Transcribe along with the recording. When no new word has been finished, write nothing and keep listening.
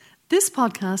This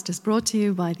podcast is brought to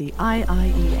you by the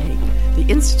IIEA, the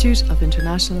Institute of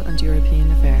International and European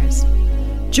Affairs.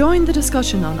 Join the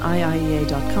discussion on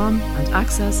IIEA.com and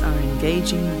access our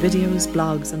engaging videos,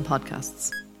 blogs and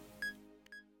podcasts.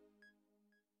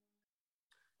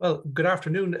 Well, good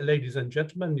afternoon, ladies and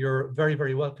gentlemen. You're very,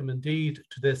 very welcome indeed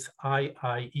to this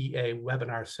IIEA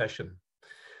webinar session.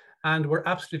 And we're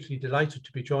absolutely delighted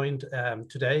to be joined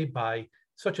today by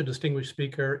such a distinguished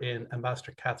speaker in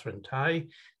Ambassador Katherine Tai,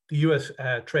 the US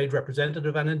Trade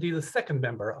Representative, and indeed the second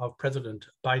member of President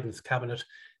Biden's cabinet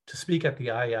to speak at the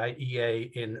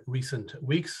IIEA in recent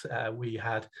weeks. We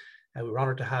were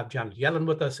honored to have Janet Yellen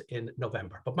with us in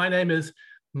November. But my name is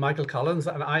Michael Collins,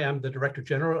 and I am the Director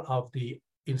General of the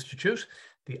Institute,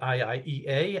 the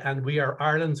IIEA, and we are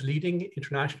Ireland's leading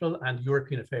international and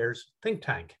European affairs think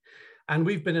tank. And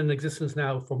we've been in existence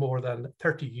now for more than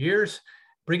 30 years,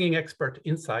 bringing expert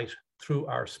insight through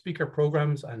our speaker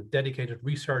programs and dedicated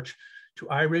research to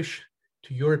Irish,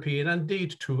 to European, and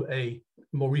indeed to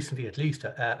more recently at least,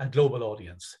 a global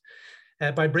audience.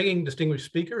 By bringing distinguished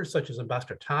speakers such as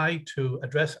Ambassador Tai to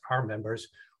address our members,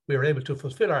 we are able to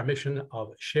fulfill our mission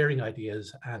of sharing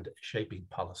ideas and shaping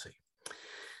policy.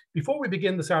 Before we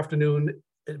begin this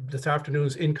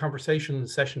afternoon's in conversation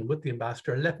session with the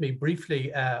Ambassador, let me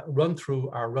briefly run through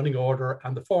our running order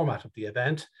and the format of the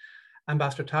event.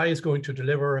 Ambassador Tai is going to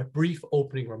deliver brief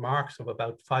opening remarks of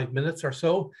about 5 minutes or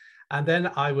so, and then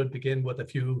I will begin with a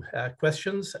few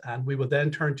questions, and we will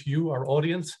then turn to you, our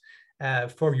audience,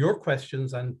 for your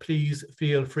questions, and please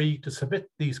feel free to submit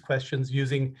these questions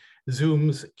using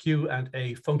Zoom's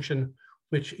Q&A function,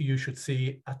 which you should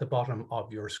see at the bottom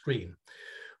of your screen.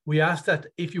 We ask that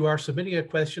if you are submitting a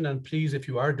question, and please, if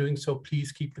you are doing so,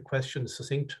 please keep the question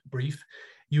succinct, brief.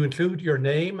 You include your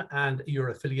name and your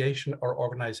affiliation or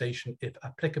organization if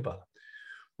applicable.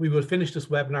 We will finish this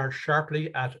webinar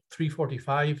sharply at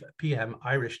 3:45 p.m.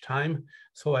 Irish time,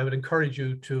 so I would encourage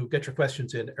you to get your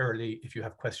questions in early if you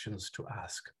have questions to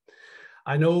ask.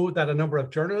 I know that a number of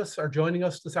journalists are joining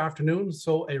us this afternoon,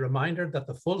 so a reminder that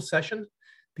the full session,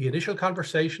 the initial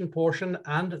conversation portion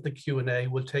and the Q&A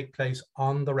will take place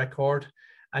on the record,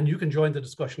 and you can join the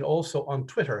discussion also on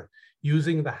Twitter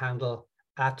using the handle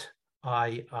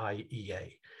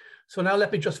 @IIEA. So now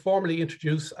let me just formally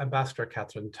introduce Ambassador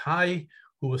Katherine Tai,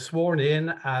 who was sworn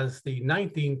in as the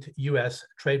 19th US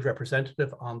Trade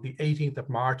Representative on the 18th of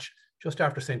March, just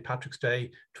after St. Patrick's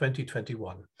Day,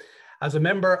 2021. As a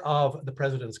member of the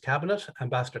President's Cabinet,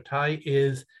 Ambassador Tai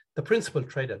is the Principal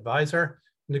Trade Advisor,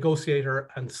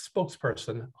 negotiator and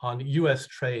spokesperson on US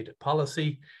trade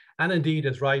policy, and indeed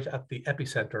is right at the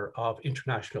epicenter of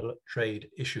international trade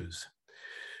issues.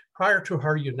 Prior to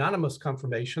her unanimous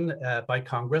confirmation by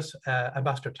Congress,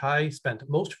 Ambassador Tai spent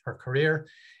most of her career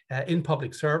in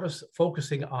public service,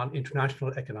 focusing on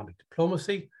international economic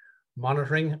diplomacy,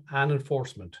 monitoring and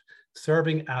enforcement,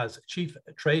 serving as Chief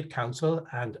Trade Counsel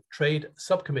and Trade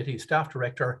Subcommittee Staff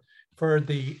Director for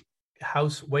the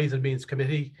House Ways and Means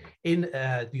Committee in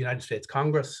the United States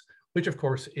Congress, which of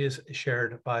course is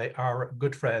shared by our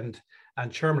good friend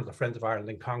and Chairman of the Friends of Ireland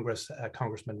in Congress,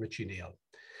 Congressman Richie Neal,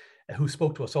 who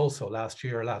spoke to us also last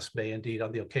May indeed,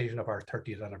 on the occasion of our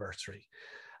 30th anniversary.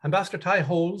 Ambassador Tai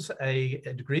holds a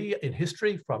degree in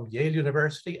history from Yale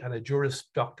University and a Juris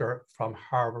Doctor from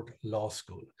Harvard Law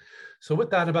School. So with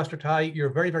that, Ambassador Tai,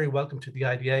 you're very, very welcome to the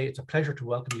IDA. It's a pleasure to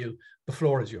welcome you. The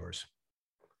floor is yours.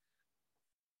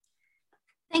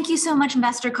 Thank you so much,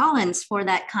 Ambassador Collins, for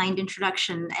that kind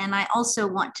introduction. And I also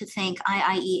want to thank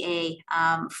IIEA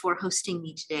for hosting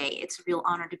me today. It's a real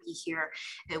honor to be here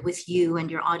with you and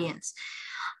your audience.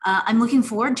 I'm looking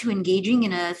forward to engaging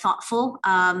in a thoughtful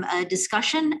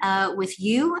discussion with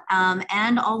you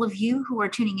and all of you who are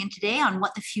tuning in today on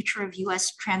what the future of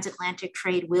US transatlantic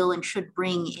trade will and should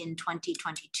bring in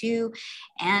 2022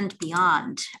 and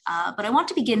beyond. But I want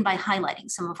to begin by highlighting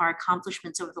some of our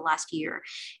accomplishments over the last year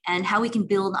and how we can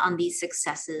build on these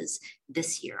successes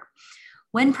this year.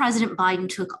 When President Biden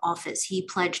took office, he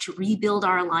pledged to rebuild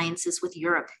our alliances with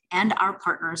Europe and our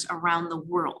partners around the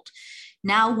world.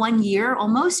 Now, 1 year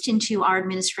almost into our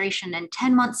administration and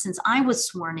 10 months since I was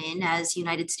sworn in as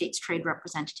United States Trade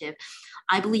Representative,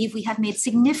 I believe we have made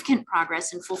significant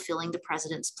progress in fulfilling the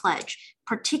President's pledge,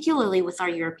 particularly with our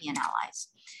European allies.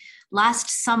 Last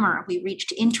summer, we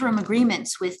reached interim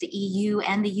agreements with the EU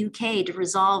and the UK to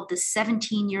resolve the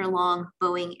 17-year-long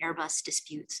Boeing Airbus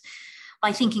disputes.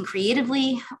 By thinking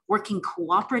creatively, working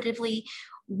cooperatively,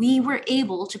 we were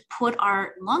able to put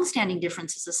our longstanding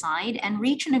differences aside and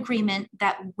reach an agreement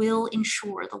that will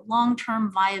ensure the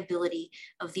long-term viability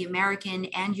of the American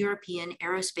and European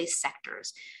aerospace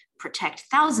sectors, protect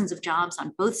thousands of jobs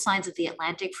on both sides of the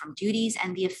Atlantic from duties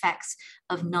and the effects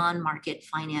of non-market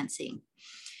financing.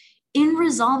 In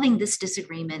resolving this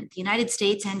disagreement, the United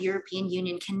States and European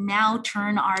Union can now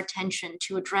turn our attention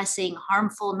to addressing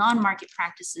harmful non-market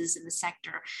practices in the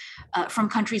sector from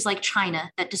countries like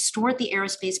China that distort the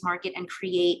aerospace market and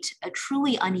create a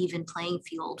truly uneven playing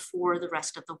field for the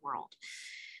rest of the world.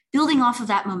 Building off of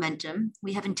that momentum,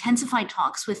 we have intensified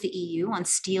talks with the EU on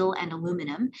steel and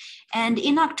aluminum, and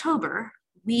in October,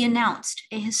 we announced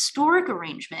a historic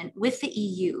arrangement with the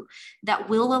EU that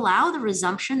will allow the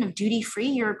resumption of duty-free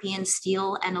European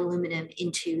steel and aluminum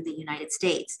into the United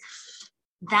States.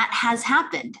 That has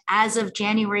happened as of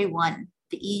January 1.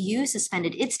 The EU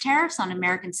suspended its tariffs on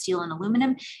American steel and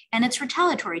aluminum and its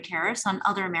retaliatory tariffs on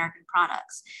other American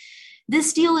products.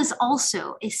 This deal is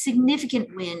also a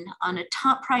significant win on a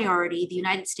top priority the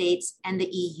United States and the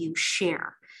EU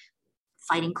share: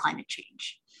 fighting climate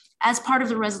change. As part of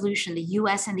the resolution, the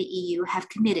US and the EU have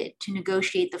committed to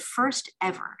negotiate the first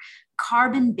ever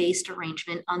carbon-based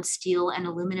arrangement on steel and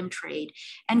aluminum trade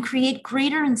and create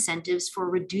greater incentives for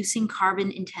reducing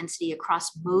carbon intensity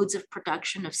across modes of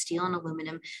production of steel and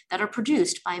aluminum that are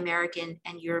produced by American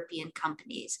and European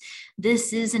companies.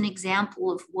 This is an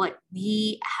example of what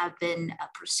we have been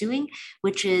pursuing,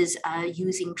 which is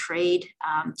using trade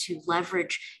to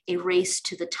leverage a race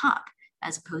to the top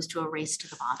as opposed to a race to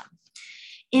the bottom.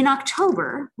 In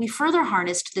October, we further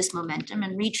harnessed this momentum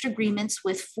and reached agreements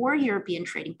with 4 European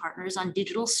trading partners on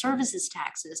digital services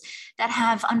taxes that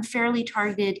have unfairly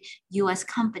targeted US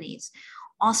companies.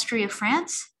 Austria,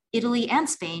 France, Italy, and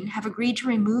Spain have agreed to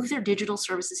remove their digital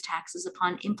services taxes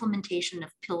upon implementation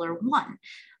of Pillar 1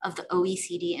 of the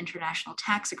OECD International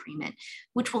Tax Agreement,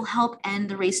 which will help end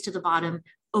the race to the bottom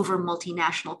over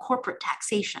multinational corporate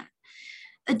taxation.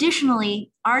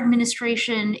 Additionally, our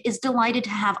administration is delighted to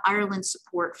have Ireland's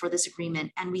support for this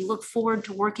agreement, and we look forward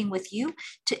to working with you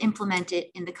to implement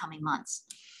it in the coming months.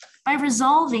 By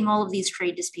resolving all of these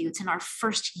trade disputes in our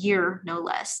first year, no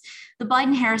less, the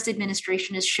Biden-Harris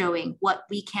administration is showing what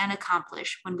we can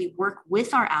accomplish when we work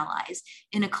with our allies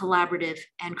in a collaborative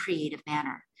and creative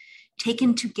manner.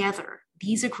 Taken together,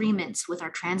 these agreements with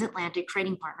our transatlantic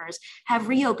trading partners have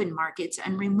reopened markets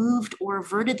and removed or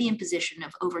averted the imposition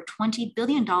of over $20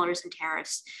 billion in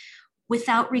tariffs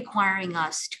without requiring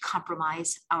us to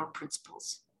compromise our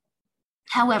principles.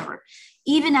 However,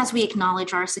 even as we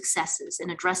acknowledge our successes in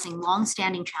addressing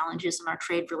long-standing challenges in our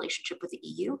trade relationship with the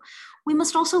EU, we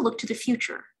must also look to the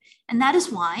future. And that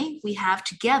is why we have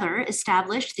together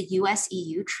established the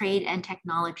US-EU Trade and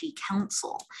Technology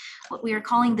Council. What we are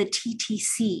calling the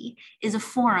TTC is a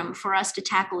forum for us to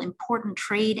tackle important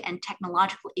trade and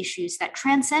technological issues that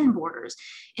transcend borders,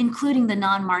 including the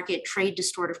non-market trade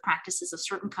distortive practices of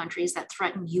certain countries that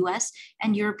threaten US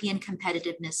and European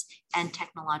competitiveness and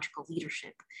technological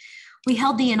leadership. We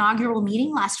held the inaugural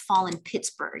meeting last fall in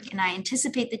Pittsburgh, and I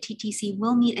anticipate the TTC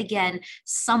will meet again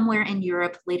somewhere in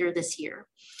Europe later this year.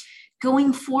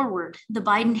 Going forward, the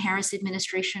Biden-Harris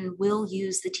administration will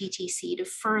use the TTC to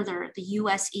further the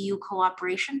US-EU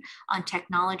cooperation on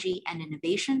technology and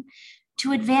innovation,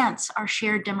 to advance our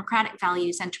shared democratic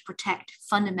values and to protect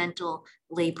fundamental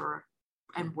labor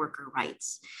and worker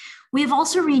rights. We have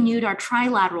also renewed our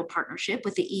trilateral partnership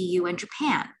with the EU and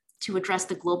Japan to address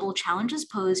the global challenges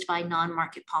posed by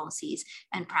non-market policies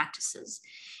and practices.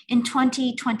 In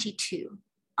 2022,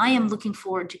 I am looking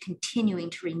forward to continuing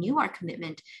to renew our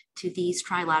commitment to these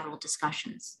trilateral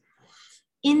discussions.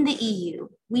 In the EU,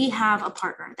 we have a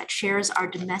partner that shares our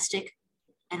domestic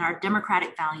and our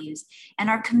democratic values and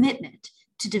our commitment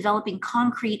to developing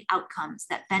concrete outcomes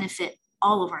that benefit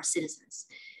all of our citizens.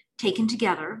 Taken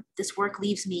together, this work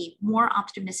leaves me more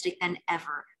optimistic than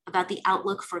ever about the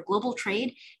outlook for global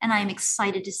trade, and I am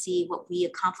excited to see what we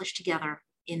accomplish together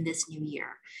in this new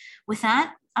year. With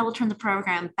that, I will turn the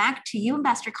program back to you,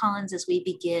 Ambassador Collins, as we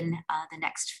begin the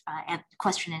next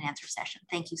question and answer session.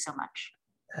 Thank you so much.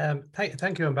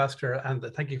 Thank you, Ambassador, and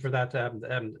thank you for that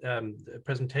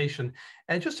presentation.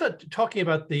 And just talking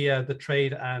about the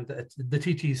trade and the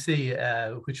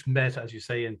TTC, which met, as you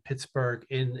say, in Pittsburgh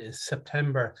in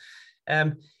September.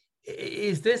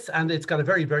 Is this, and it's got a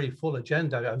very, very full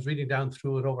agenda. I was reading down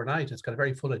through it overnight. It's got a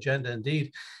very full agenda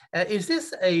indeed. Is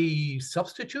this a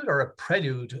substitute or a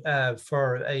prelude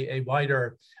for a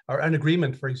wider, or an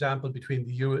agreement, for example, between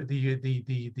the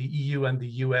EU and the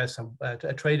US,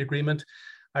 a trade agreement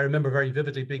I remember very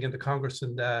vividly being in the Congress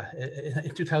in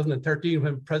 2013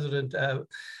 when President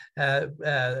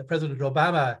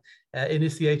Obama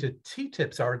initiated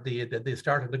TTIPs, or the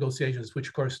start of negotiations, which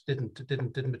of course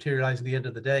didn't materialize in the end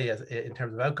of the day in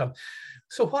terms of outcome.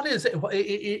 So, what is the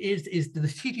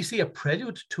TTC a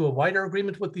prelude to a wider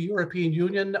agreement with the European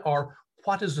Union, or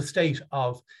what is the state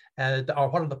of, or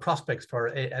what are the prospects for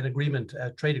an agreement,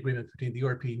 a trade agreement between the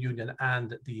European Union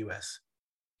and the US?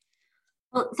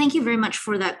 Well, thank you very much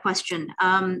for that question.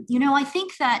 I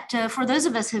think that for those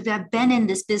of us who have been in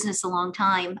this business a long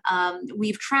time,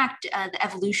 we've tracked the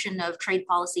evolution of trade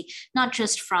policy, not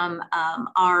just from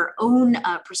our own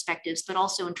perspectives, but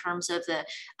also in terms of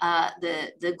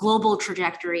the global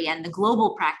trajectory and the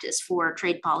global practice for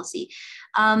trade policy.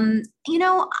 I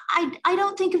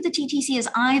don't think of the TTC as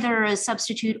either a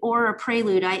substitute or a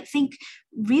prelude. I think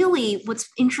really what's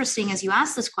interesting as you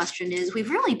ask this question is we've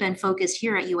really been focused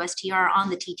here at USTR on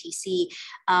the TTC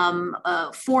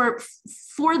for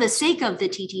the sake of the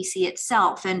TTC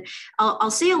itself. And I'll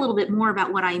say a little bit more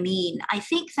about what I mean. I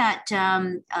think that,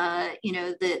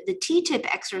 the TTIP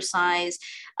exercise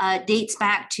dates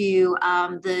back to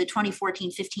the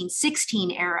 2014, 15,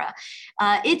 16 era.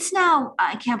 It's now,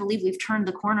 I can't believe we've turned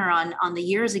the corner on the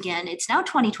years again. It's now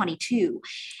 2022.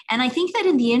 And I think that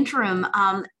in the interim,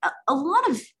 a lot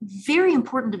of very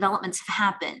important developments have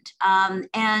happened. I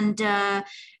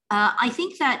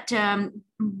think that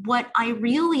what I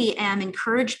really am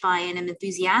encouraged by and am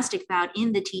enthusiastic about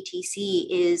in the TTC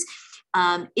is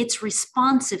its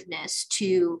responsiveness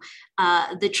to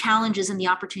the challenges and the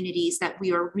opportunities that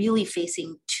we are really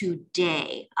facing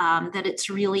today, that it's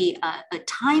really a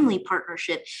timely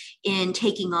partnership in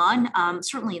taking on,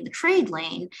 certainly in the trade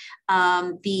lane,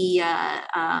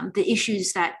 the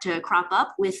issues that crop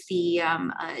up with the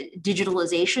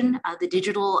digitalization, the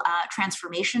digital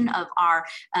transformation of our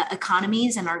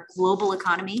economies and our global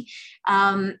economy,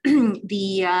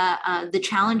 the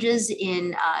challenges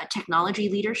in technology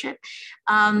leadership,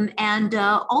 and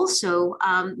also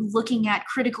looking at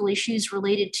critical issues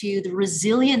related to the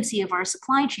resiliency of our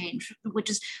supply chain, which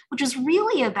is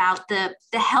really about the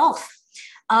health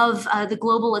of the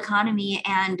global economy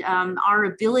and our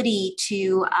ability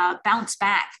to bounce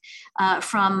back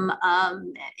from,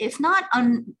 if not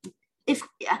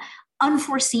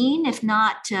unforeseen, if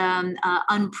not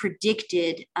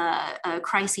unpredicted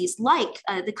crises like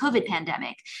the COVID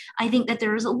pandemic. I think that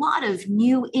there is a lot of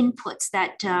new inputs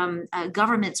that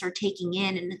governments are taking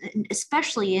in, and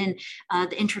especially in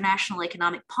the international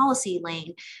economic policy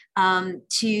lane,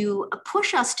 to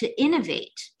push us to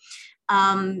innovate.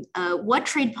 What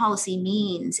trade policy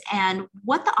means and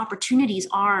what the opportunities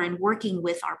are in working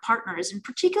with our partners, in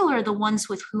particular the ones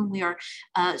with whom we are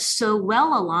so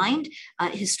well aligned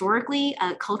historically,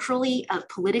 culturally,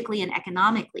 politically, and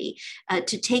economically,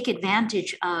 to take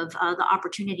advantage of the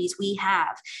opportunities we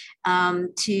have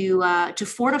to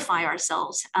fortify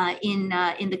ourselves in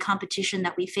the competition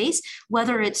that we face,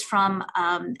 whether it's from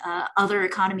other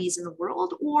economies in the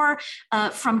world or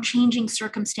from changing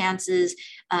circumstances,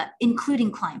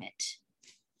 including climate.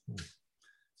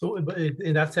 So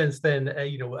in that sense, then,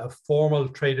 a formal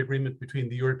trade agreement between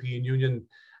the European Union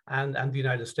and the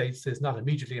United States is not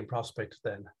immediately in prospect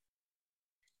then?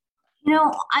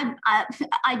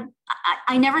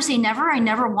 I never say never. I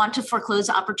never want to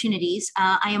foreclose opportunities.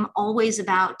 I am always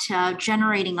about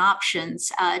generating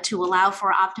options to allow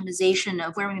for optimization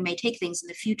of where we may take things in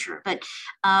the future. But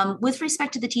with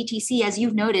respect to the TTC, as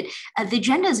you've noted, the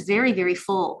agenda is very, very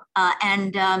full.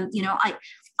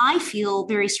 I feel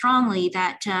very strongly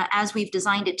that as we've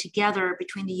designed it together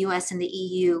between the US and the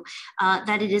EU,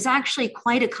 that it is actually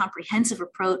quite a comprehensive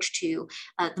approach to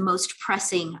the most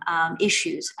pressing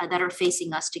issues that are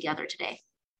facing us together today.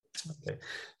 Okay,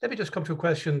 let me just come to a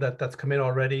question that's come in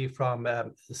already from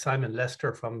Simon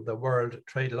Lester from the World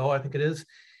Trade Law, I think it is.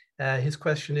 His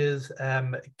question is,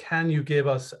 can you give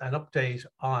us an update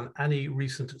on any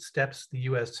recent steps the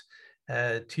US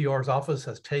TR's office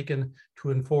has taken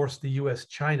to enforce the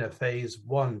US-China Phase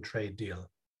 1 trade deal?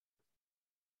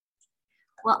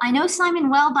 Well, I know Simon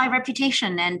well by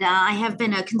reputation, and I have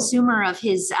been a consumer of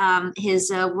his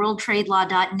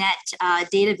worldtradelaw.net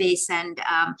database and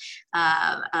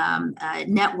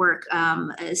network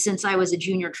since I was a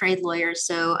junior trade lawyer.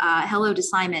 So hello to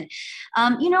Simon.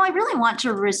 I really want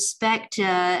to respect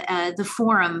the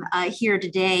forum here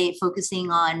today,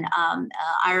 focusing on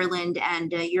Ireland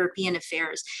and European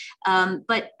affairs.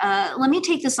 But let me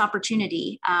take this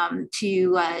opportunity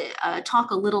to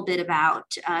talk a little bit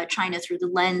about China through the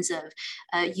lens of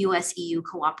US-EU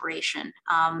cooperation.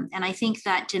 And I think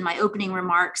that in my opening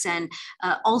remarks and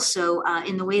also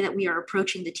in the way that we are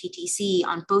approaching the TTC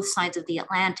on both sides of the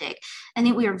Atlantic, I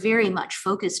think we are very much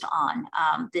focused on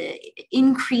the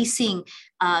increasing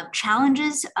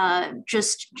challenges, the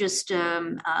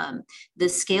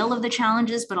scale of the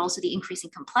challenges, but also the increasing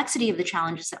complexity of the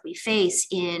challenges that we face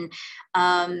in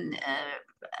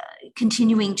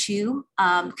continuing to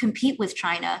compete with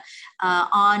China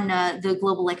on the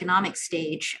global economic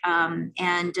stage.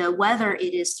 And whether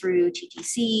it is through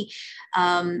TTC,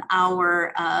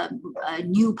 our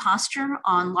new posture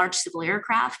on large civil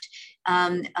aircraft,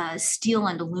 steel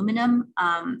and aluminum,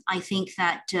 I think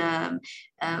that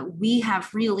we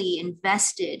have really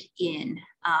invested in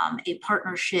a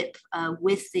partnership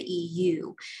with the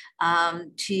EU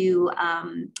to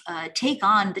take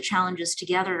on the challenges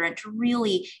together and to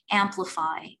really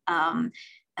amplify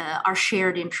our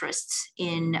shared interests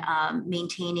in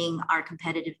maintaining our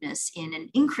competitiveness in an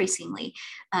increasingly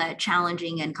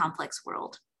challenging and complex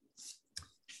world.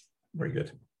 Very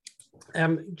good.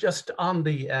 Just on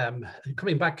the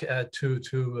coming back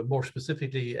to more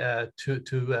specifically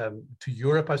to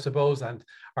Europe, I suppose, and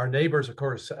our neighbours, of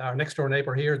course, our next door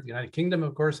neighbour here, the United Kingdom,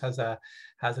 of course, has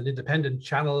an independent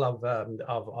channel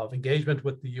of engagement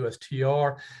with the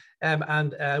USTR,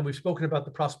 and we've spoken about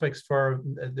the prospects for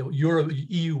the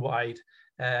EU-wide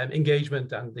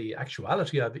engagement and the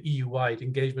actuality of EU-wide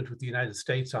engagement with the United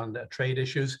States on trade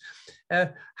issues.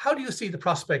 How do you see the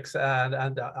prospects,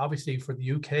 and obviously for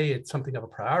the UK, it's something of a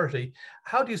priority.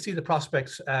 How do you see the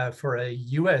prospects for a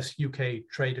US-UK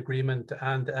trade agreement,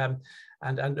 and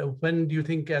when do you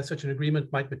think such an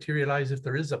agreement might materialize, if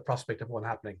there is a prospect of one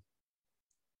happening?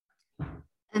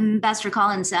 Ambassador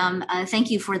Collins, thank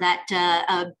you for that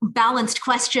balanced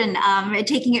question,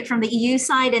 taking it from the EU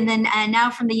side and then now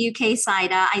from the UK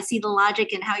side. I see the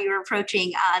logic in how you're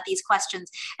approaching these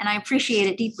questions, and I appreciate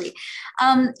it deeply.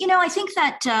 I think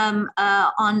that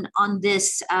on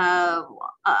this,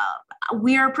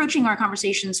 we are approaching our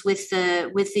conversations with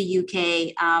the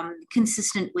UK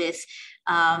consistent with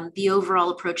the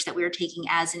overall approach that we are taking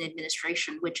as an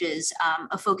administration, which is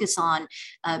a focus on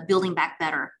building back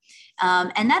better.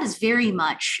 And that is very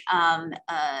much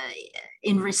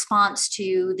in response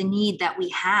to the need that we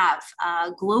have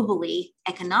globally,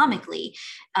 economically,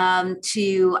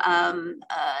 to,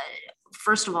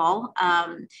 first of all,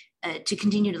 to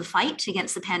continue the fight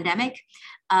against the pandemic,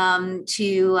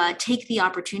 to take the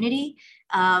opportunity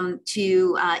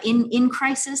to, in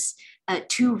crisis,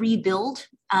 to rebuild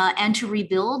and to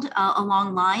rebuild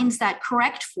along lines that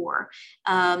correct for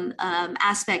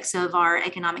aspects of our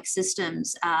economic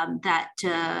systems that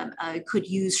could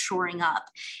use shoring up.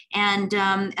 And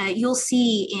you'll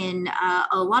see in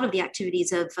a lot of the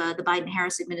activities of the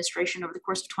Biden-Harris administration over the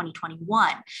course of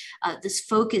 2021, this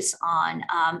focus on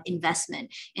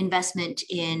investment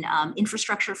in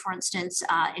infrastructure, for instance,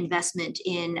 investment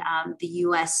in the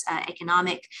US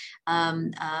economic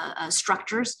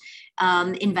structures,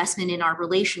 investment in our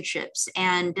relationships.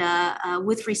 And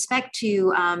with respect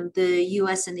to the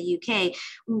US and the UK,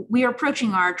 we are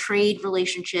approaching our trade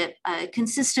relationship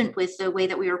consistent with the way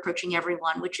that we are approaching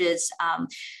everyone, which is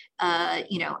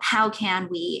how can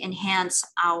we enhance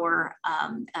our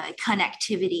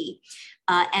connectivity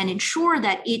and ensure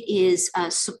that it is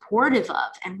supportive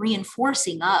of and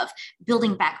reinforcing of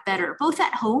building back better, both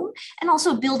at home and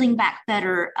also building back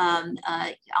better on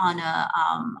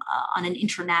an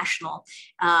international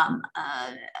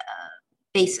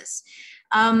basis.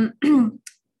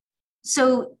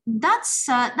 So that's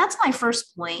my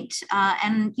first point.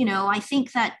 And, I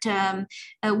think that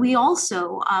we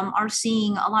also are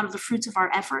seeing a lot of the fruits of our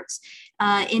efforts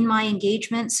in my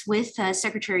engagements with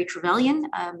Secretary Trevelyan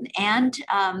and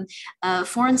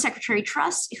Foreign Secretary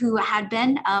Truss, who had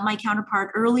been my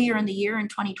counterpart earlier in the year in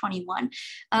 2021.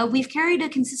 We've carried a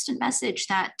consistent message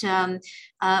that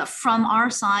from our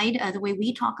side, the way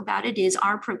we talk about it is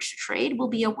our approach to trade will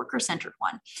be a worker-centered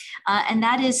one. And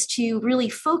that is to really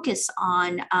focus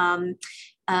on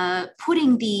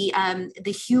putting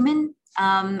the human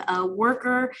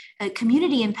worker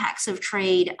community impacts of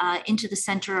trade into the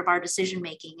center of our decision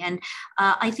making. And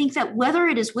I think that whether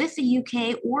it is with the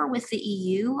UK or with the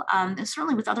EU, and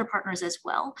certainly with other partners as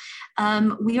well,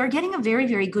 we are getting a very,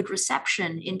 very good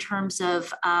reception in terms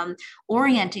of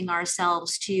orienting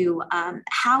ourselves to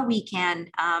how we can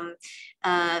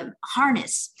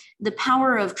harness the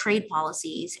power of trade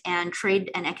policies and trade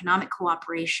and economic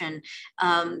cooperation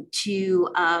to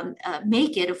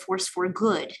make it a force for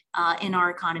good in our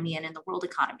economy and in the world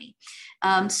economy.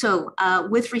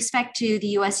 With respect to the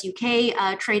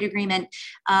US-UK trade agreement,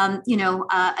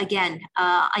 again,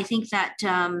 I think that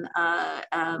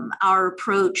our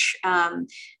approach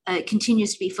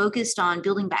continues to be focused on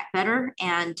building back better,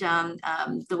 and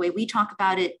the way we talk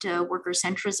about it, worker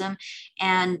centrism,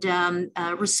 and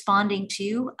responding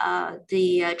to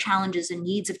the challenges and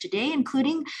needs of today,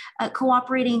 including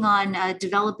cooperating on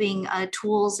developing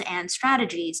tools and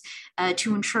strategies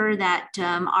to ensure that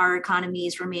our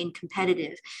economies remain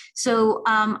competitive. So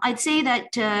I'd say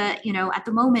that at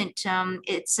the moment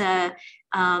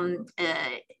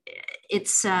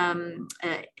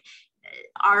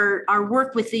our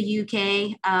work with the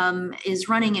UK is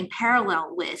running in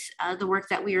parallel with the work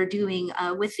that we are doing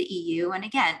with the EU. And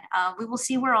again, we will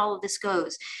see where all of this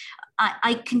goes.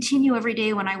 I continue every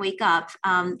day when I wake up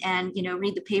and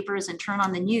read the papers and turn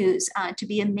on the news to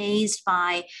be amazed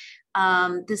by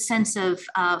the sense of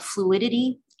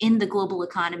fluidity in the global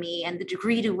economy and the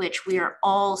degree to which we are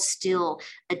all still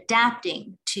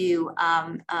adapting to,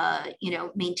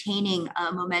 maintaining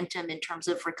momentum in terms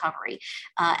of recovery.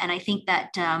 And I think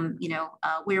that,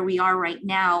 where we are right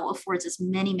now affords us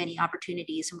many, many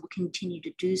opportunities, and will continue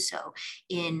to do so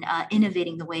in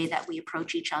innovating the way that we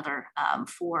approach each other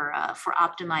for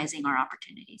optimizing our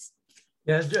opportunities.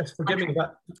 Yeah, just forgive me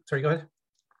that. Sorry, go ahead.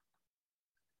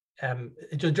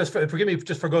 Forgive me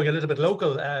just for going a little bit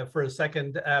local for a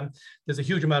second. There's a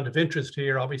huge amount of interest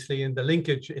here, obviously, in the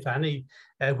linkage, if any,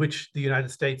 which the United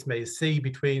States may see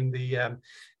between the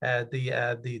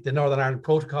Northern Ireland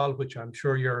Protocol, which I'm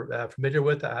sure you're familiar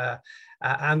with,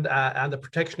 and the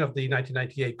protection of the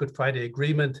 1998 Good Friday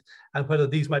Agreement, and whether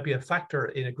these might be a factor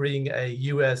in agreeing a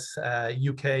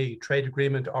US-UK trade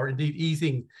agreement, or indeed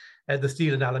easing the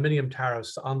steel and aluminium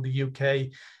tariffs on the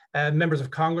UK. Members of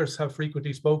Congress have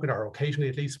frequently spoken, or occasionally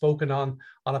at least spoken, on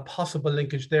a possible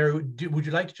linkage there. Would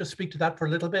you like to just speak to that for a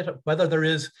little bit? Whether there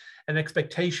is an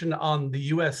expectation on the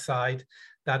US side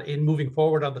that in moving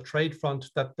forward on the trade front,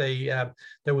 that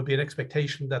there would be an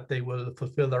expectation that they will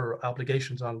fulfill their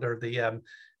obligations under the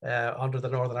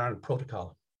Northern Ireland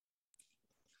Protocol?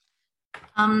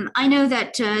 I know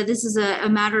that this is a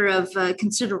matter of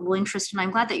considerable interest, and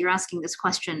I'm glad that you're asking this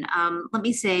question.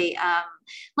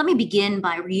 Let me begin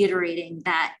by reiterating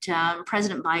that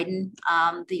President Biden,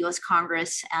 the US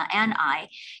Congress, and I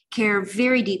care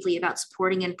very deeply about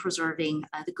supporting and preserving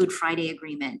the Good Friday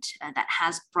Agreement that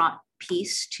has brought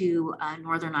peace to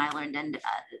Northern Ireland and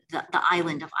the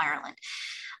island of Ireland.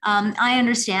 I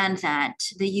understand that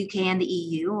the UK and the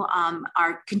EU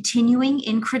are continuing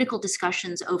in critical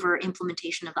discussions over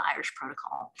implementation of the Irish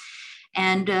Protocol.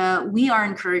 And we are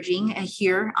encouraging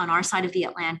here on our side of the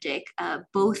Atlantic,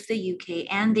 both the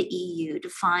UK and the EU to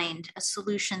find a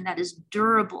solution that is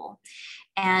durable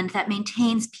and that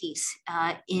maintains peace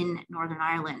in Northern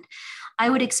Ireland. I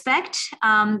would expect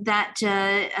that,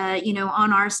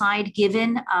 on our side,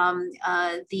 given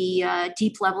the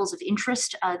deep levels of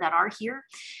interest that are here,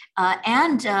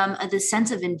 and the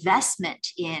sense of investment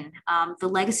in the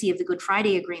legacy of the Good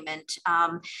Friday Agreement,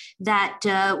 that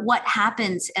what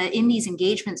happens in these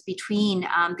engagements between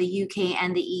the UK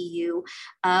and the EU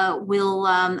will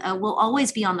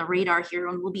always be on the radar here,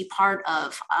 and will be part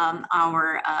of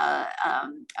our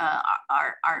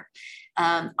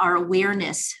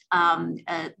awareness.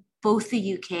 Both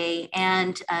the UK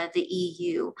and the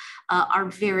EU are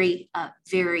very,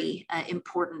 very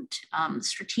important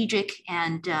strategic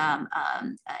and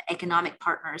economic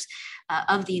partners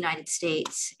of the United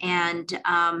States. And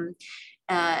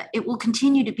it will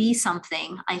continue to be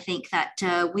something, I think, that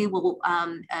we will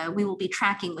be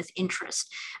tracking with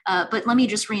interest. But let me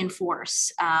just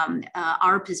reinforce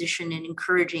our position in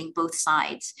encouraging both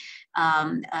sides,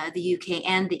 the UK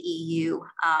and the EU,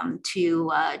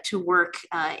 to work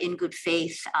in good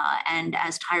faith and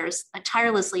as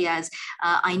tirelessly as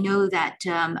I know that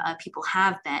people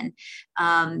have been,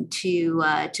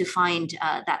 to find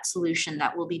that solution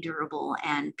that will be durable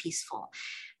and peaceful.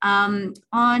 On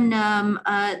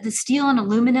the steel and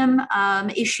aluminum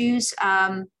issues,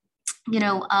 let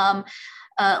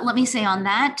me say on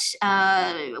that,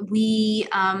 we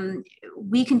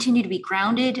continue to be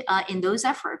grounded in those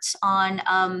efforts on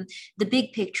the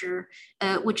big picture,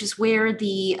 which is where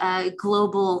the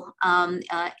global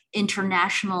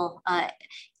international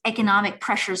economic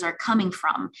pressures are coming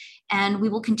from. And we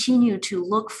will continue to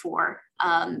look for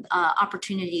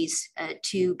opportunities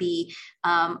to be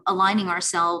aligning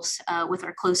ourselves with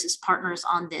our closest partners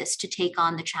on this, to take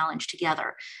on the challenge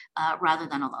together rather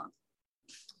than alone.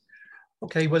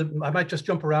 Okay, well, I might just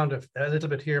jump around a little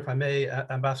bit here, if I may,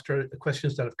 Ambassador, the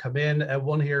questions that have come in.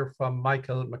 One here from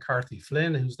Michael McCarthy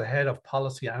Flynn, who's the Head of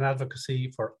Policy and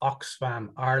Advocacy for Oxfam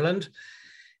Ireland.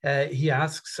 He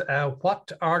asks,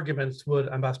 what arguments would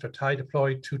Ambassador Tai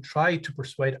deploy to try to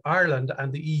persuade Ireland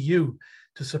and the EU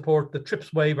to support the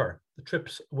TRIPS waiver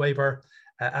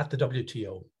at the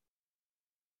WTO?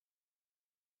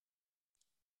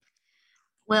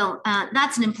 Well,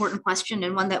 that's an important question,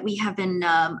 and one that we have been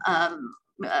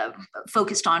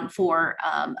focused on for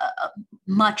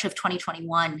much of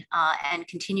 2021 and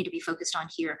continue to be focused on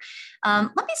here.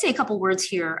 Let me say a couple words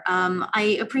here.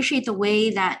 I appreciate the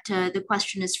way that the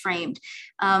question is framed.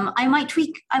 I might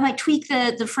tweak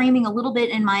the framing a little bit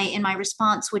in my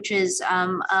response, which is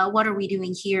what are we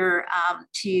doing here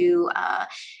to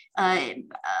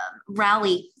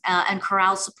rally and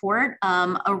corral support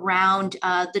around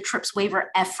the TRIPS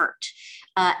waiver effort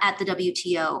at the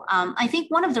WTO. I think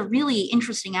one of the really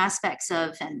interesting aspects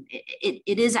of, and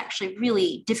it is actually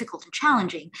really difficult and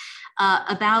challenging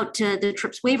about the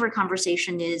TRIPS waiver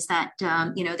conversation is that,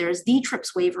 there's the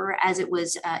TRIPS waiver as it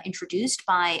was introduced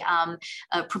by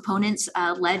proponents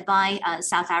led by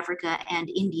South Africa and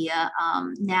India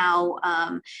now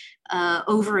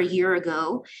over a year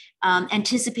ago,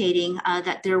 anticipating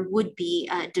that there would be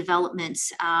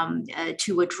developments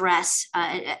to address,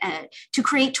 to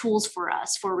create tools for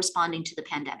us for responding to the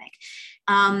pandemic.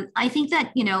 I think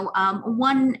that,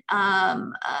 one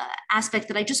aspect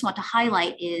that I just want to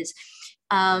highlight is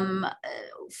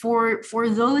for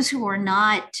those who are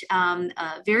not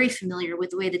very familiar with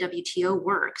the way the WTO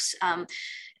works,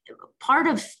 part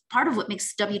of what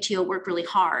makes the WTO work really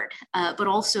hard, but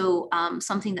also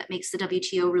something that makes the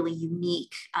WTO really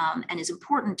unique and is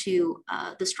important to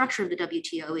the structure of the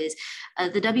WTO is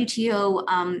the WTO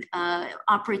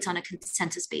operates on a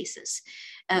consensus basis,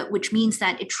 which means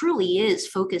that it truly is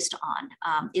focused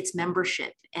on its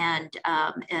membership and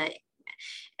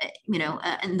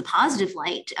in the positive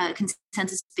light,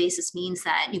 consensus basis means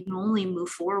that you can only move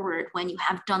forward when you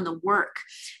have done the work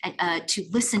to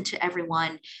listen to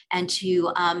everyone and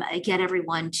to get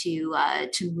everyone to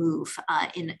move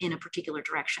in a particular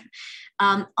direction.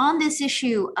 On this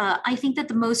issue, I think that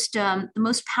the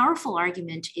most powerful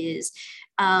argument is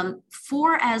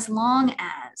for as long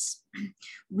as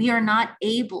we are not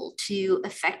able to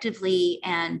effectively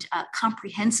and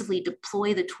comprehensively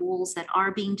deploy the tools that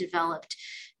are being developed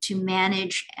to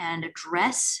manage and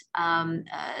address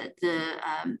the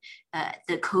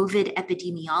COVID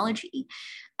epidemiology,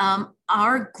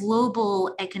 our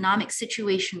global economic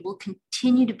situation will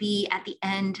continue to be at the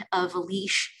end of a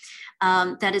leash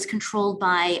that is controlled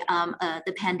by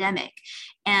the pandemic.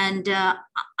 And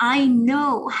I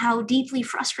know how deeply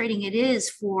frustrating it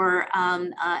is for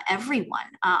everyone.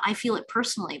 I feel it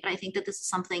personally, but I think that this is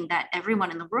something that everyone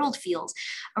in the world feels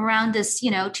around this,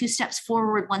 2 steps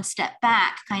forward, 1 step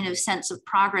back kind of sense of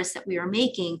progress that we are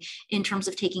making in terms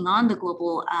of taking on the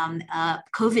global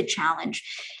COVID challenge.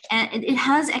 And it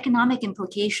has economic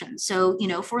implications. So,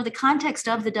 for the context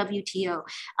of the WTO,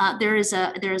 there is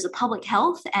a public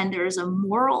health and there is a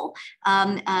moral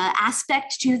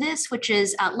aspect to this, which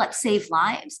is let's save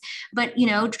lives. But,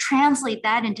 to translate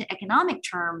that into economic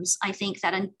terms, I think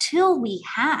that until we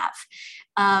have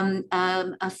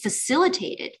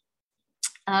facilitated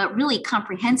really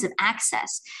comprehensive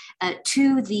access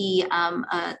to the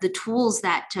tools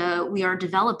that we are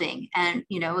developing. And,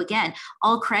 again,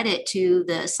 all credit to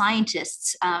the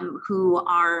scientists who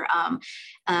are,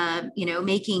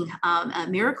 making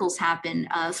miracles happen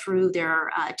through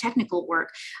their technical work.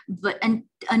 But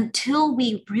until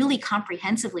we really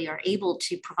comprehensively are able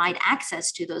to provide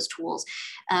access to those tools,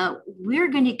 we're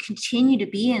going to continue to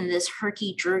be in this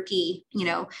herky-jerky,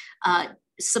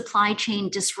 supply chain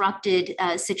disrupted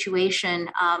situation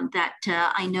that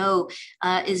I know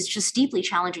is just deeply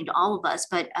challenging to all of us,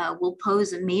 but will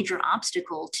pose a major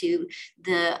obstacle to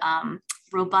the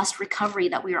robust recovery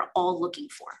that we are all looking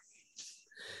for.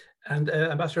 And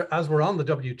Ambassador, as we're on the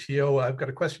WTO, I've got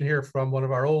a question here from one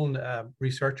of our own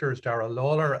researchers, Darragh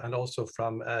Lawler, and also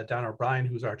from Dan O'Brien,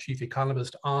 who's our chief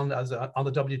economist on the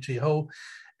WTO.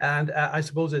 And I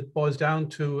suppose it boils down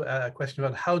to a question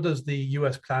about how does the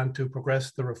US plan to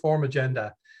progress the reform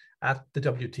agenda at the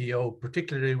WTO,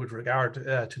 particularly with regard to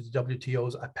the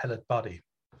WTO's appellate body?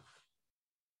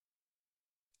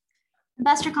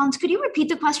 Ambassador Collins, could you repeat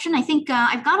the question? I think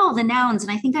I've got all the nouns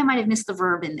and I think I might have missed the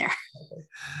verb in there.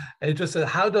 It just said,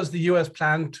 how does the US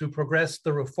plan to progress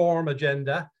the reform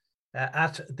agenda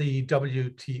at the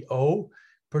WTO,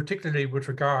 particularly with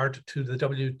regard to the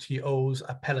WTO's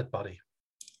appellate body?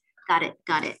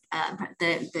 Got it.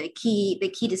 The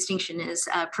key distinction is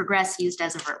progress used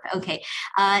as a verb. Okay.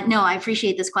 No, I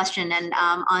appreciate this question. And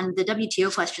on the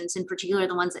WTO questions, in particular,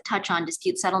 the ones that touch on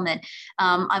dispute settlement,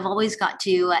 I've always got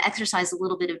to exercise a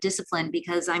little bit of discipline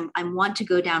because I want to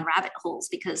go down rabbit holes,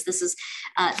 because this is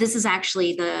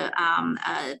actually the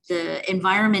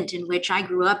environment in which I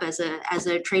grew up as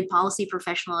a trade policy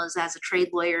professional, as a trade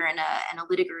lawyer and a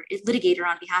litigator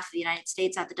on behalf of the United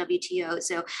States at the WTO.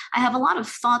 So I have a lot of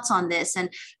thoughts on this, and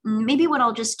maybe what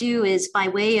I'll just do is, by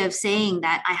way of saying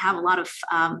that I have a lot of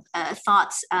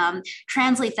thoughts,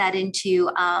 translate that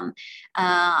into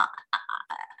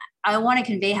I want to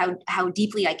convey how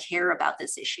deeply I care about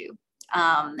this issue,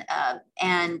 and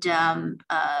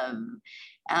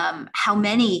how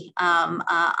many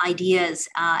ideas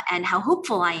and how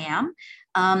hopeful I am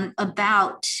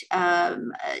about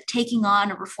taking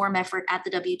on a reform effort at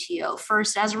the WTO.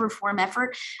 First, as a reform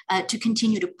effort to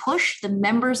continue to push the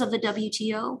members of the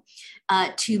WTO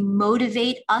to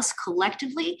motivate us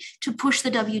collectively to push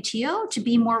the WTO to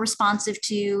be more responsive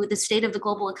to the state of the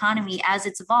global economy as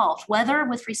it's evolved, whether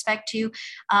with respect to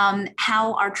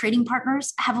how our trading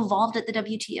partners have evolved at the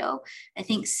WTO. I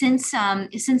think since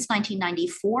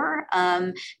 1994,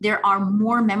 there are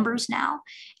more members now.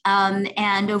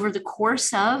 And over the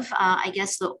course of, I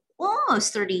guess, the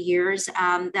almost 30 years,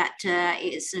 that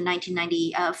is in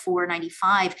 1994,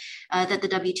 95, that the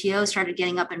WTO started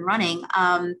getting up and running.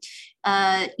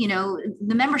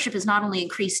 The membership has not only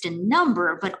increased in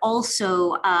number, but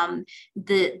also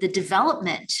the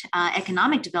development,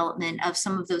 economic development of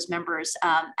some of those members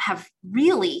have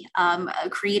really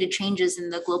created changes in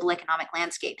the global economic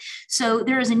landscape. So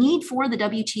there is a need for the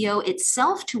WTO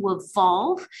itself to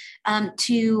evolve,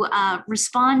 to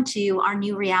respond to our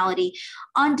new reality.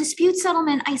 On dispute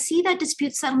settlement, I see that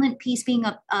dispute settlement piece being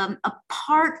a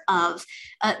part of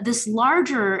this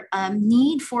larger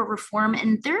need for reform,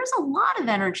 and there's a lot of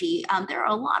energy. There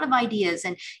are a lot of ideas,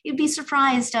 and you'd be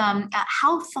surprised at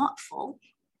how thoughtful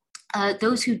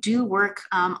those who do work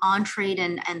on trade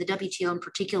and the WTO in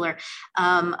particular,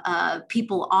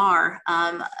 people are,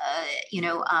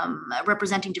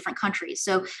 representing different countries.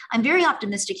 So I'm very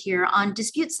optimistic here on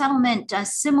dispute settlement.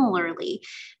 Similarly,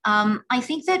 I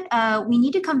think that we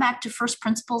need to come back to first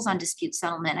principles on dispute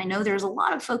settlement. I know there's a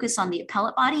lot of focus on the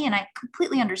appellate body, and I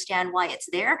completely understand why it's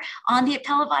there on the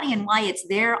appellate body and why it's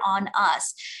there on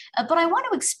us. But I want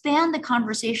to expand the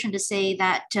conversation to say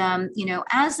that,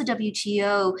 as the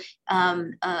WTO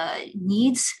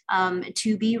needs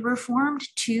to be reformed,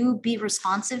 to be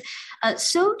responsive,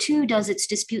 so too does its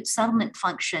dispute settlement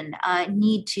function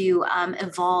need to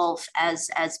evolve as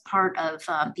part of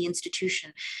the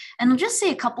institution. And I'll just say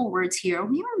a couple words here.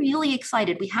 We were really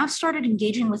excited. We have started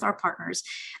engaging with our partners.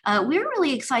 We're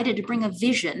really excited to bring a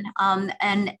vision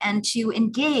and to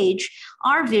engage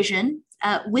our vision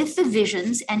with the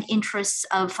visions and interests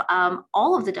of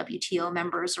all of the WTO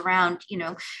members around,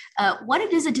 what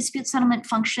it is a dispute settlement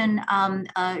function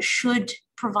should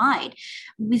provide.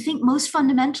 We think most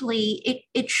fundamentally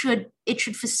it should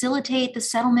facilitate the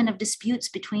settlement of disputes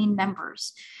between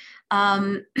members.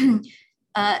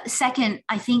 Second,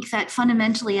 I think that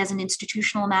fundamentally as an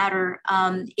institutional matter,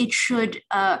 it should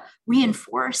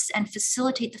reinforce and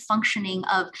facilitate the functioning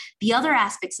of the other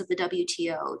aspects of the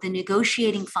WTO, the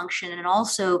negotiating function and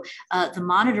also the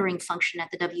monitoring function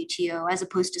at the WTO, as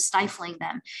opposed to stifling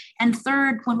them. And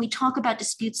third, when we talk about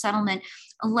dispute settlement,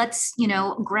 let's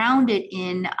ground it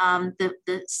in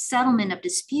the settlement of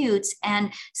disputes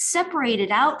and separate it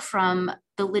out from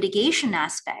the litigation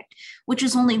aspect, which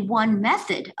is only one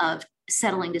method of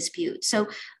settling disputes. So,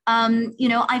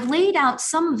 I've laid out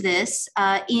some of this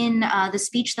in the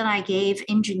speech that I gave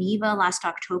in Geneva last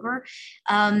October.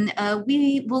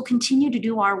 We will continue to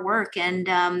do our work, and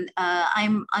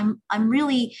I'm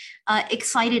really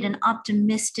excited and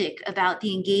optimistic about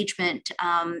the engagement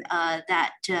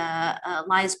that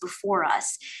lies before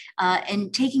us,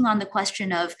 and taking on the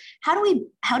question of how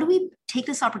do we take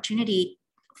this opportunity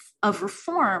of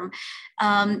reform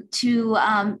to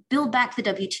build back the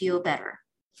WTO better.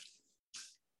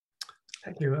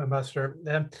 Thank you, Ambassador.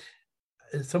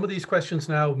 Some of these questions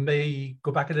now may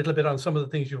go back a little bit on some of the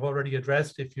things you've already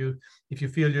addressed. If you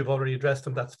feel you've already addressed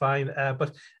them, that's fine.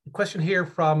 But a question here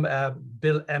from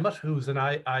Bill Emmett, who's an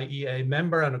IIEA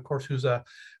member and of course who's a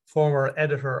former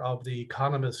editor of The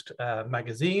Economist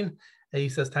magazine. He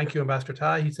says, thank you, Ambassador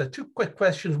Tai. He said, two quick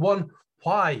questions. One,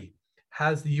 why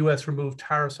has the US removed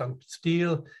tariffs on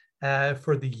steel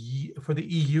for the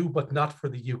EU, but not for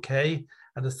the UK?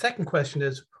 And the second question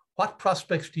is, what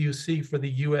prospects do you see for the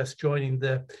US joining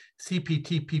the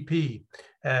CPTPP,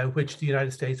 which the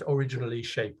United States originally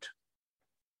shaped?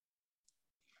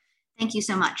 Thank you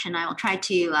so much. And I will try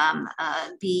to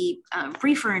be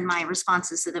briefer in my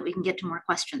responses so that we can get to more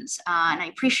questions. And I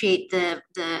appreciate the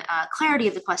clarity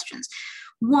of the questions.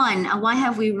 One, why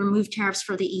have we removed tariffs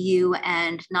for the EU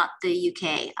and not the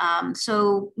UK? I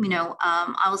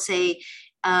will say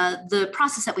the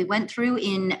process that we went through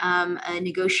in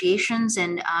negotiations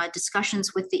and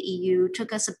discussions with the EU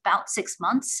took us about 6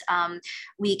 months.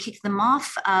 We kicked them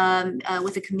off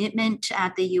with a commitment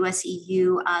at the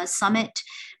US-EU summit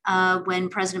when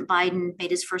President Biden made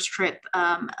his first trip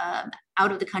out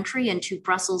of the country and to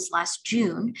Brussels last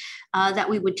June, that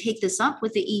we would take this up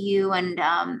with the EU. And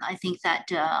I think that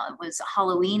was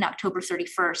Halloween, October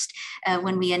 31st,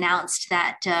 when we announced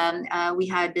that we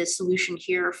had a solution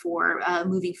here for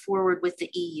moving forward with the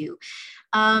EU.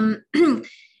 I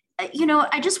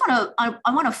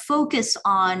want to focus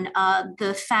on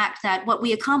the fact that what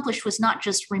we accomplished was not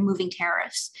just removing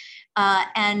tariffs.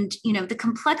 The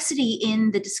complexity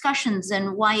in the discussions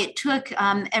and why it took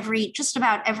just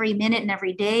about every minute and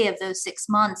every day of those 6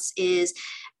 months is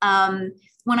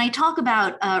when I talk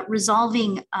about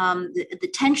resolving the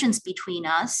tensions between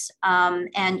us and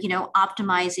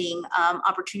optimizing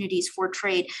opportunities for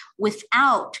trade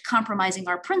without compromising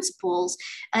our principles,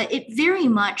 it very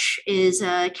much is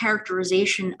a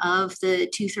characterization of the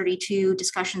 232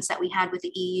 discussions that we had with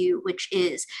the EU, which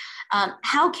is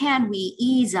how can we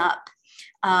ease up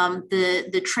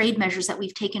the trade measures that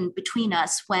we've taken between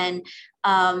us when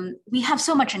we have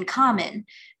so much in common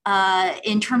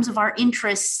in terms of our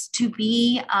interests to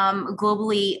be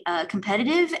globally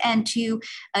competitive and to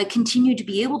continue to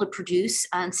be able to produce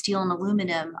steel and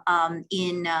aluminum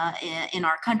in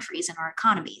our countries and our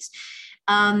economies.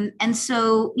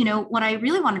 What I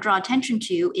really want to draw attention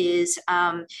to is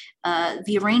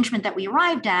the arrangement that we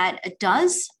arrived at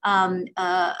does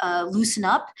loosen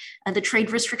up the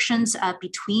trade restrictions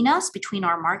between us, between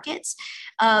our markets.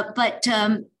 But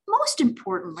most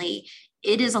importantly,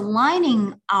 it is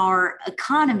aligning our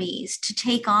economies to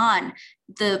take on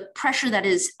the pressure that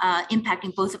is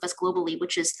impacting both of us globally,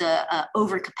 which is the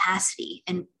overcapacity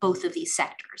in both of these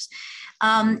sectors.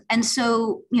 To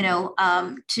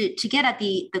get at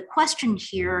the question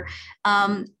here,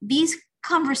 these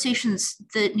conversations,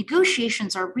 the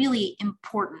negotiations are really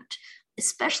important,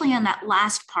 especially on that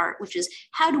last part, which is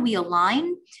how do we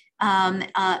align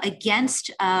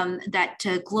against that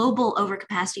global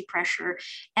overcapacity pressure,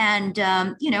 and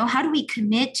how do we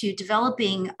commit to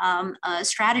developing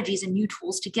strategies and new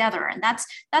tools together? And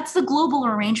that's the global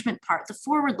arrangement part, the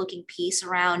forward-looking piece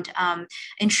around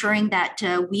ensuring that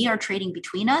we are trading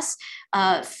between us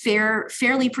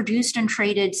fairly produced and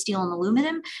traded steel and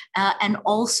aluminum, and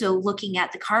also looking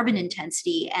at the carbon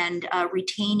intensity and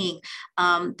retaining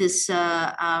this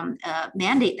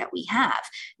mandate that we have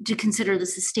to consider the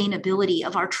sustainability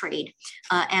of our trade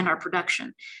and our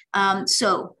production. Why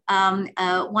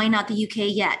not the UK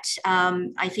yet?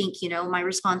 I think my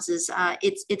response is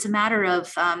it's a matter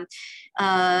of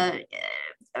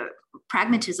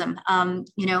pragmatism.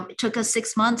 It took us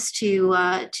 6 months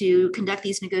to conduct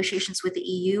these negotiations with the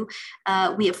EU.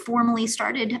 We have formally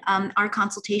started our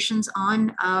consultations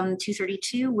on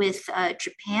 232 with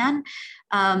Japan.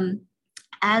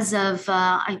 As of,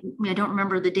 I don't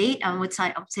remember the date, I would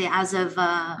say as of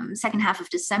second half of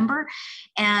December.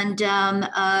 And,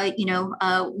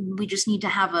 we just need to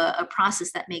have a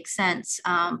process that makes sense.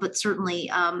 But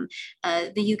certainly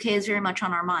the UK is very much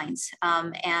on our minds. I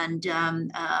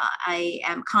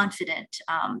am confident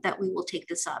that we will take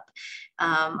this up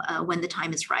when the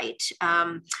time is right.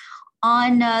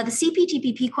 On the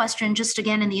CPTPP question, just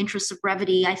again, in the interest of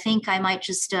brevity, I think I might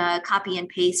just copy and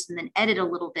paste and then edit a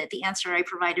little bit the answer I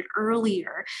provided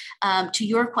earlier to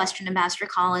your question, Ambassador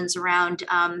Collins, around,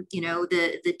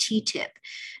 the TTIP,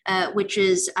 which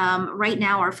is right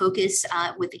now our focus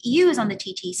with the EU is on the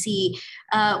TTC.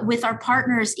 With our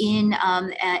partners in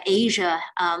Asia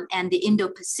and the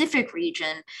Indo-Pacific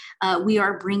region, we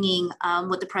are bringing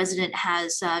what the president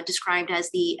has described as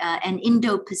an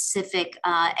Indo-Pacific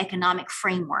economic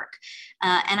framework.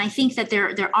 And I think that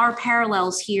there are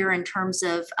parallels here in terms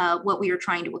of what we are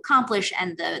trying to accomplish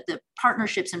and the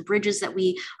partnerships and bridges that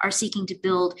we are seeking to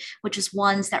build, which is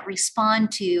ones that respond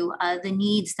to the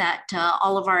needs that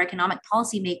all of our economic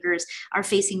policymakers are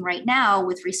facing right now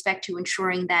with respect to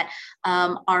ensuring that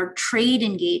our trade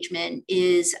engagement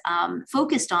is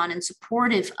focused on and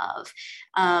supportive of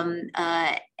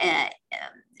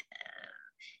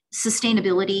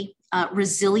sustainability,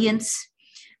 resilience,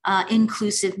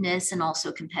 inclusiveness, and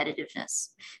also competitiveness.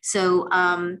 So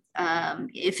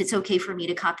if it's okay for me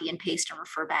to copy and paste and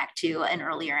refer back to an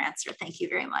earlier answer, thank you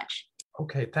very much.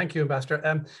 Okay, thank you,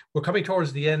 Ambassador. We're coming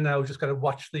towards the end now. Just got to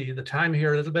watch the time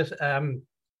here a little bit.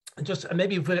 just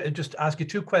maybe if we just ask you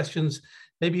two questions,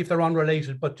 maybe if they're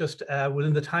unrelated, but just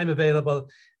within the time available,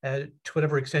 to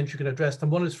whatever extent you can address them.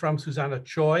 One is from Susanna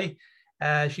Choi.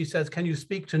 She says, can you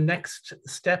speak to next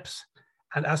steps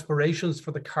and aspirations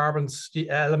for the carbon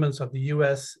elements of the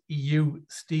US-EU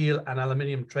steel and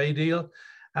aluminium trade deal?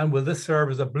 And will this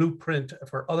serve as a blueprint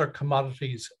for other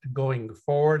commodities going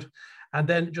forward? And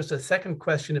then just a second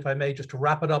question, if I may, just to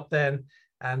wrap it up then,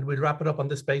 and we'll wrap it up on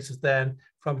this basis then,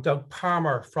 from Doug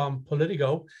Palmer from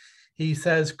Politico. He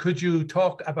says, could you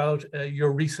talk about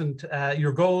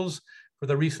your goals for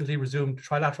the recently resumed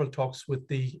trilateral talks with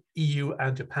the EU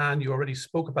and Japan? You already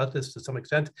spoke about this to some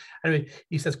extent. Anyway,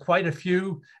 he says quite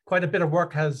a bit of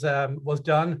work was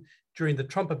done during the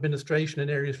Trump administration in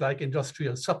areas like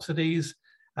industrial subsidies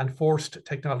and forced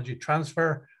technology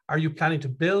transfer. Are you planning to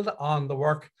build on the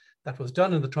work that was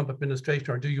done in the Trump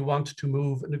administration, or do you want to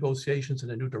move negotiations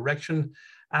in a new direction?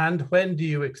 And when do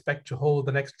you expect to hold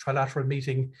the next trilateral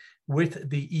meeting with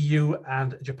the EU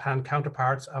and Japan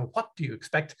counterparts? And what do you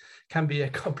expect can be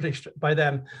accomplished by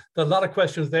them? There are a lot of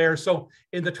questions there. So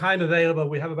in the time available,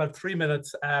 we have about 3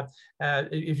 minutes.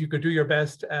 If you could do your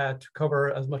best to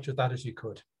cover as much of that as you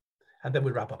could. And then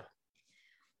we'll wrap up.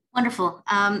 Wonderful.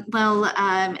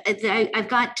 I've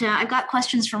got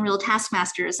questions from real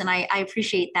taskmasters, and I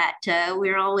appreciate that.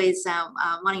 We're always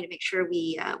wanting to make sure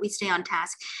we stay on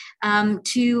task.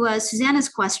 To Susanna's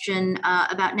question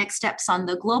about next steps on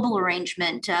the global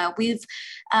arrangement,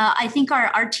 I think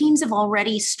our teams have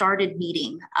already started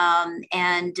meeting,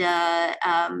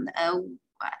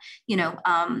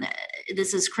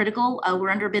 this is critical. We're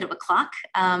under a bit of a clock,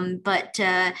 but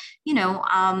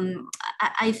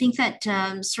I think that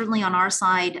certainly on our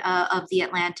side of the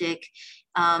Atlantic,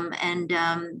 I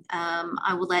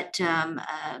will let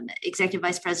Executive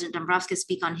Vice President Dombrovskis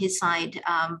speak on his side,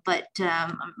 but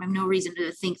I have no reason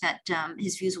to think that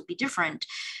his views will be different.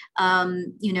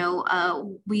 We're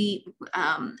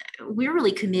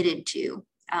really committed to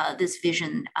this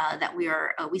vision that we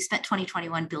spent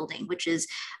 2021 building, which is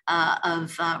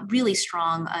of really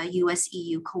strong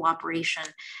US-EU cooperation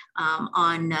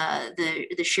on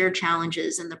the shared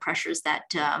challenges and the pressures that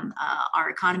our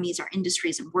economies, our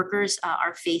industries, and workers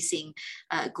are facing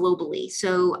globally.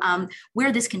 So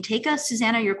where this can take us,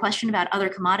 Susanna, your question about other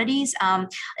commodities,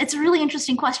 it's a really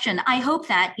interesting question. I hope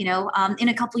that, in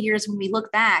a couple of years when we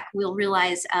look back, we'll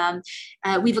realize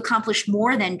we've accomplished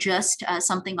more than just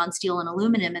something on steel and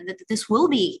aluminum, and that this will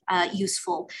be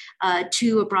useful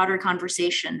to a broader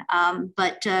conversation.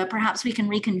 But perhaps we can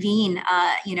reconvene,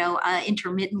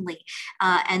 intermittently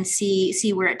and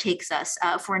see where it takes us.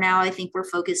 For now, I think we're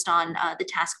focused on the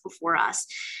task before us.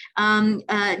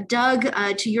 Doug,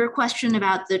 to your question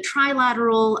about the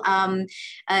trilateral,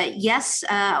 yes,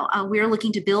 we're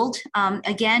looking to build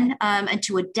again and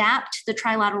to adapt the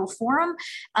trilateral forum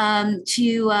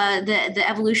to the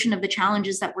evolution of the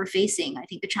challenges that we're facing. I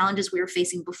think the challenges we were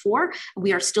facing before,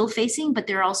 we are still facing, but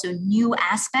there are also new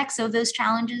aspects of those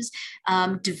challenges,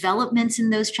 developments in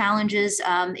those challenges,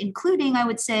 including, I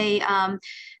would say,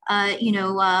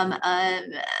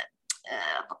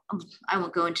 I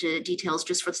won't go into details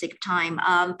just for the sake of time,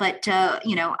 but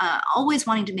always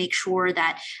wanting to make sure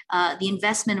that the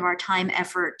investment of our time,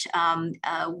 effort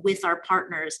with our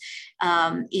partners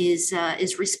is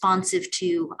responsive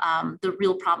to the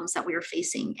real problems that we are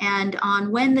facing. And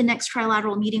on when the next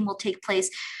trilateral meeting will take place,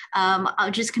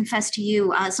 I'll just confess to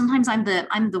you, sometimes I'm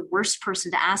the worst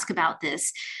person to ask about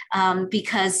this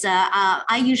because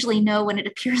I usually know when it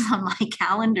appears on my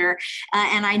calendar,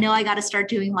 and I know I got to start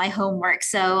doing my homework.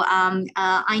 So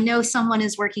I know someone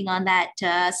is working on that,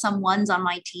 someone's on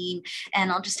my team, and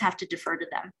I'll just have to defer to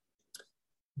them.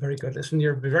 Very good. Listen,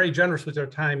 you're very generous with your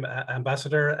time,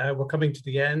 Ambassador. We're coming to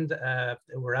the end.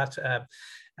 We're at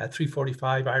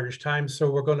 3:45 Irish time, so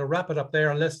we're going to wrap it up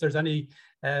there unless there's any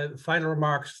final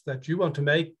remarks that you want to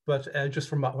make. But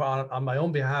just on my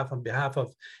own behalf, on behalf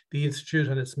of the Institute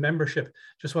and its membership,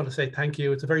 just want to say thank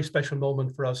you. It's a very special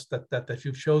moment for us that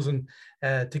you've chosen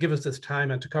to give us this time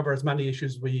and to cover as many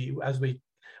issues as we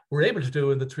were able to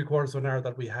do in the 3/4 of an hour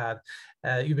that we had.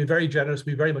 You've been very generous.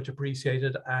 We very much appreciate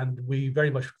it, and we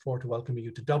very much look forward to welcoming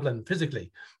you to Dublin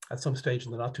physically at some stage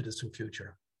in the not too distant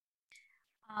future.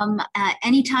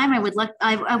 Anytime, I would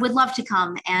love to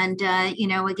come, and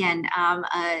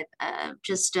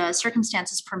just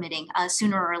circumstances permitting,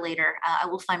 sooner or later, I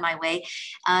will find my way.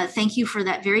 Thank you for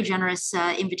that very generous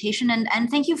invitation, and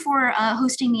thank you for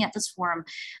hosting me at this forum.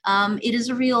 It is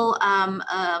a real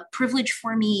privilege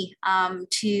for me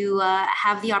to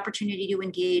have the opportunity to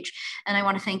engage, and I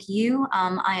want to thank you,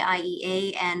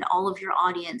 IIEA, and all of your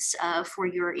audience for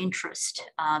your interest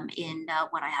in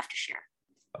what I have to share.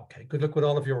 Okay, good luck with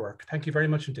all of your work. Thank you very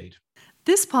much indeed.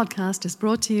 This podcast is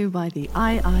brought to you by the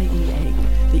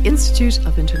IIEA, the Institute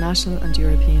of International and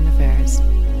European Affairs.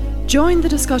 Join the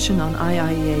discussion on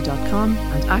IIEA.com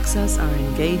and access our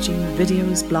engaging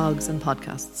videos, blogs and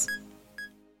podcasts.